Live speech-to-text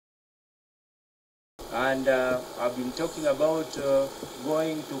And I've been talking about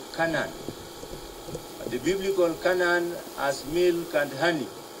going to Canaan. The biblical Canaan as milk and honey.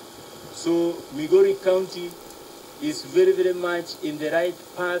 So Migori County is very, very much in the right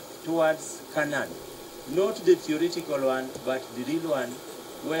path towards Canaan. Not the theoretical one, but the real one,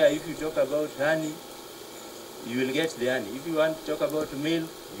 where if you talk about honey, you will get the honey. If you want to talk about milk,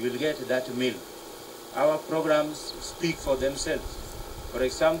 you will get that milk. Our programs speak for themselves. For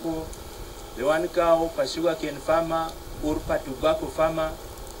example, the one cow per sugarcane farmer or per tobacco farmer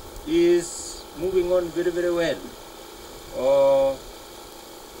is moving on very, very well. Or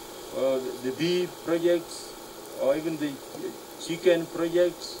the bee projects, or even the chicken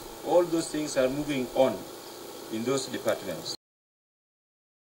projects, all those things are moving on in those departments.